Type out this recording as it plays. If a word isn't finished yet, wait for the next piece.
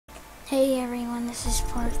Hey everyone, this is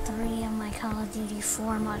part 3 of my Call of Duty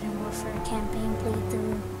 4 Modern Warfare campaign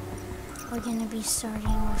playthrough. We're gonna be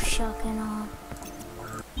starting with Shock and Awe.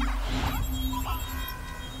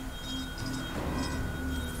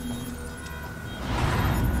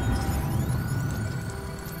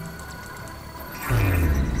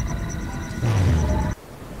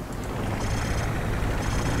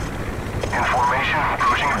 Information,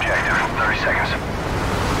 approaching objective, 30 seconds.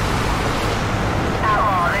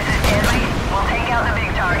 Outlaw, this is Deadly. We'll take out the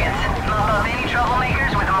big targets. Mop up any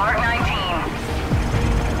troublemakers with Mark 19.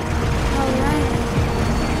 Alright.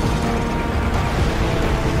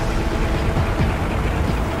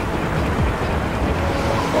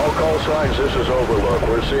 All call signs, this is Overlook.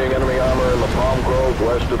 We're seeing enemy armor in the Palm Grove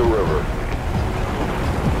west of the river.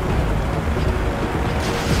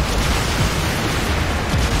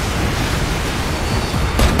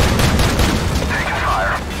 Taking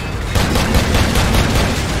fire.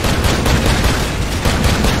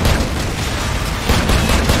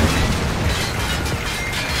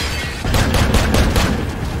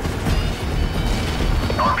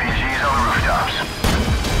 RPGs on the rooftops.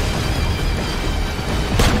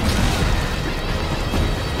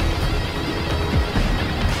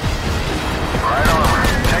 Right over.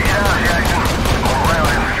 Take it out, Jackson. All around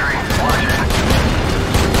infantry. Watch it.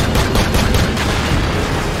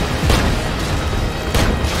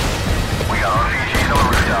 We got RPGs on the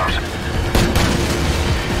rooftops.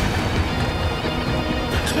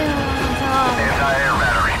 Kill on top. Anti-air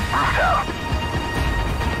battery. Rooftop.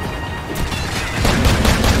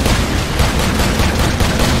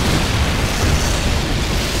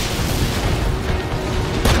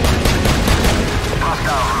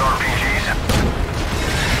 Hostiles with RPGs.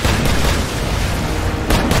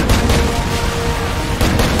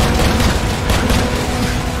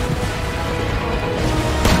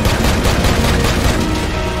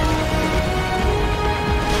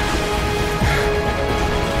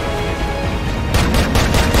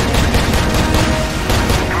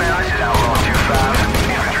 Command, this is Outlaw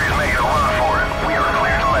 2-5. Infantry is making a run for it. We are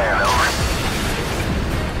clear to land, over.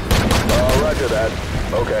 Roger that.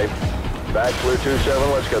 Okay. Back Blue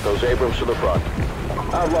 2-7, let's get those Abrams to the front.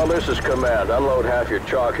 Outlaw, this is command. Unload half your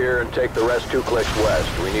chalk here and take the rest 2 clicks west.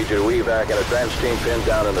 We need you to evac an advance team pinned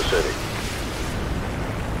down in the city.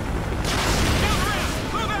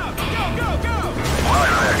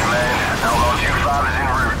 Roger that, command. Outlaw 2-5 is en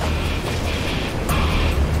route.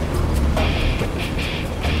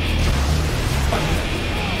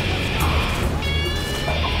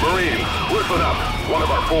 Marines, listen up. One of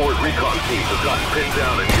our forward recon teams has gotten pinned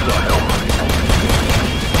down and needs our help.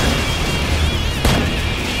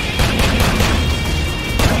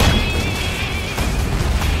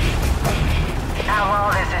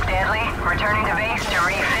 Outlaw, this is Deadly. Returning to base to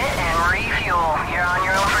refit and refuel. You're on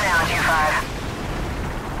your own for now,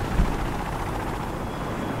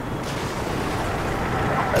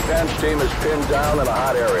 2-5. Advance team is pinned down in a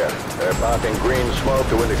hot area. They're popping green smoke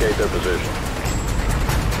to indicate their position.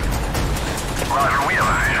 Roger, we have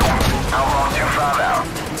a visual. Outlaw 2-5 out.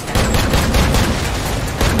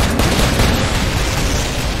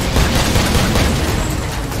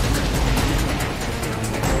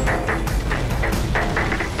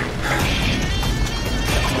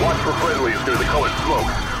 Watch for friendlies near the colored smoke.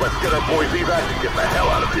 Let's get our boys evac and get the hell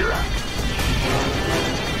out of here.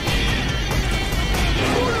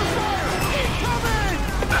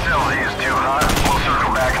 This LZ is too hot. We'll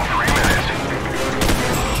circle back in 3 minutes.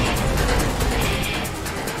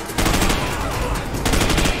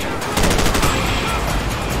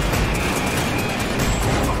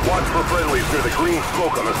 Watch for friendlies near the green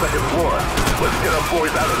smoke on the 2nd floor. Let's get our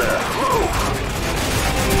boys out of there. Move!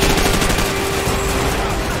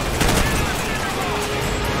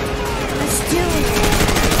 Let's do it.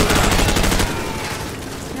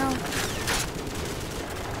 No.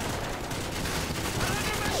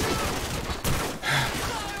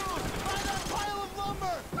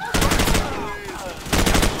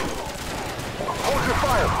 Hold your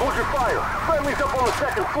fire! Hold your fire! Friendly's up on the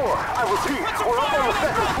 2nd floor. I repeat, we're up on the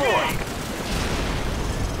 2nd floor.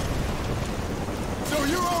 So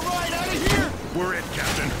you're all right out of here? We're it,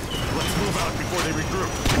 Captain. Let's move out before they regroup.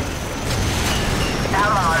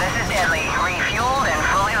 Outlaw, this is Deadly. Refueled and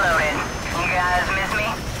fully loaded. You guys miss me?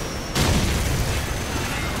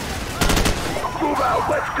 Move out!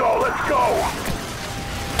 Let's go! Let's go!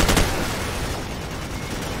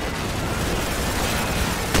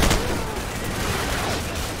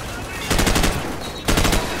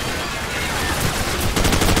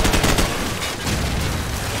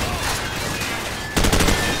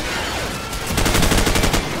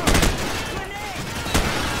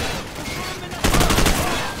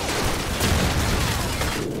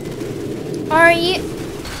 Are you?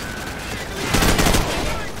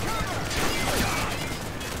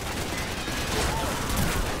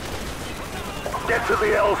 Get to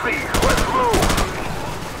the LZ. Let's move.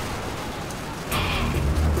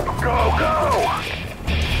 Go, go!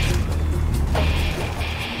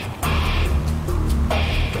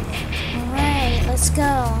 Alright, let's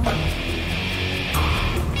go.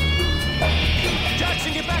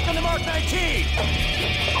 Jackson, get back on the Mark 19!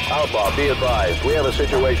 Outlaw, be advised. We have a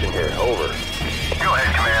situation here. Over. Go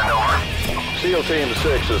ahead, Command, over. SEAL Team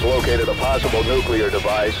 6 has located a possible nuclear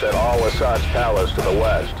device at Al-Assad's palace to the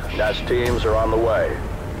west. Nest teams are on the way.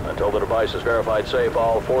 Until the device is verified safe,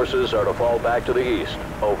 all forces are to fall back to the east.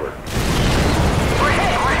 Over. We're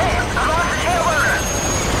hit! We're hit! I'm off the tail burner!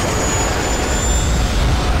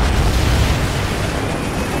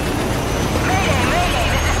 Mayday! Mayday!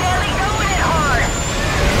 This is Stanley going in hard!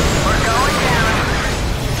 We're going down!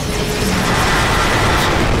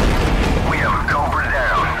 We have a Cobra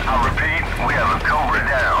down. I'll repeat, we have a Cobra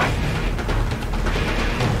down.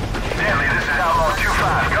 Stanley, this is Outlaw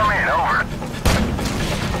 2-5. Come in, over.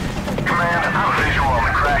 Command, I'm visual on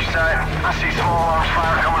the crash site. I see small arms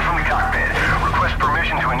fire coming from the cockpit. Request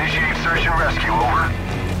permission to initiate search and rescue, over.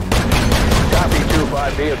 Copy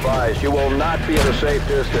 2-5, be advised. You will not be at a safe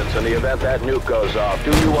distance in the event that nuke goes off.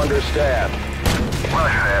 Do you understand?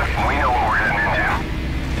 Roger that. We know what we're heading into.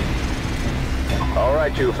 All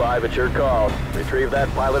right, 2-5, it's your call. Retrieve that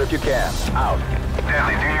pilot if you can. Out.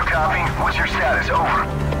 Stanley, do you copy? What's your status? Over.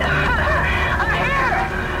 I'm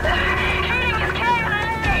here! Shooting is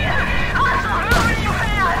KIA! Hostiles moving too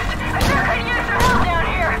fast! I sure could use some help down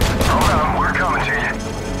here! Hold on, we're coming to you.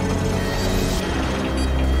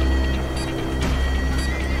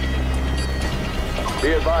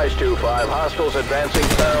 Be advised, 2-5, hostiles advancing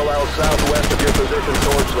parallel southwest of your position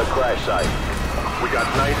towards the crash site. We got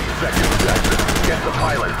 90 seconds, Jackson. Get the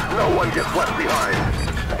pilot. No one gets left behind.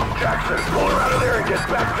 Jackson, pull her out of there and get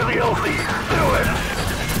back to the LZ. Do it!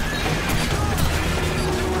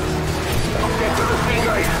 Get to the sea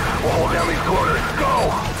knife. We'll hold down these corners. Go!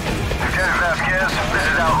 Lieutenant Vasquez, this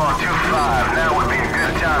is Outlaw 2-5. Now would be a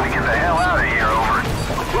good time to get the hell out of here, over.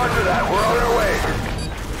 Roger that. We're on our way.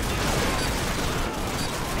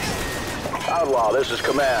 Outlaw, this is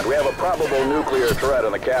Command. We have a probable nuclear threat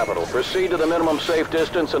in the capital. Proceed to the minimum safe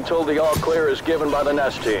distance until the all-clear is given by the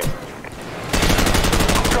Nest team.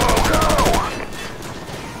 Go, go!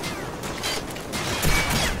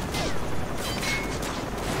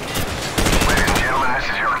 Ladies and gentlemen, this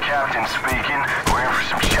is your captain speaking. We're in for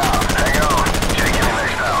some shots. Hang on. Check in the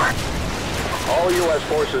next hour. All U.S.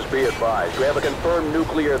 forces be advised. We have a confirmed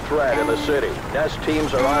nuclear threat in the city. Nest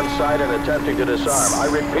teams are on site and attempting to disarm. I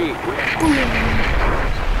repeat,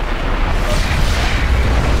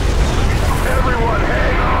 Everyone,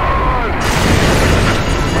 hang on!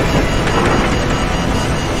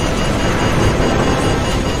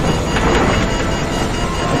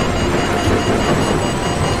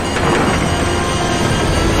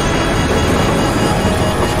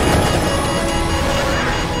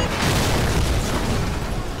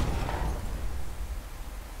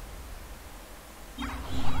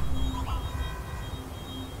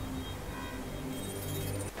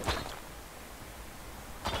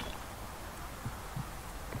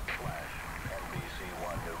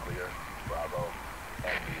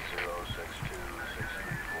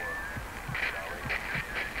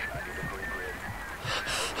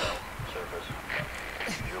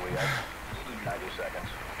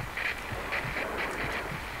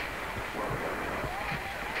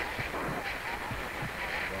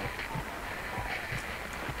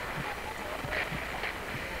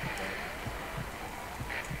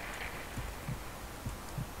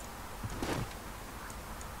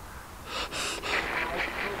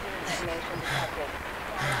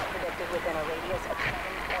 Within a radius of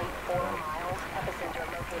 7.4 miles, epicenter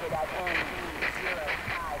located at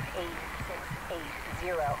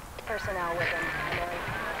NE058680. Personnel within primary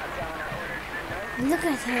zone are ordered to Look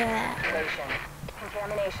at that.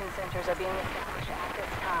 Contamination centers are being established at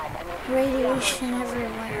this time and will Radiation within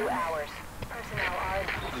everywhere. 2 hours. Personnel are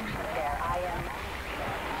advised there. I am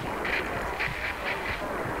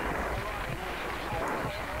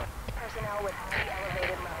personnel with highly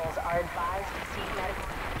elevated levels are advised to seek medical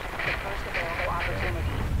attention at the first available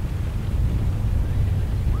opportunity.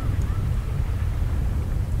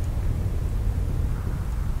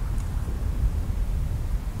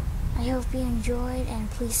 I hope you enjoyed and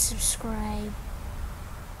please subscribe.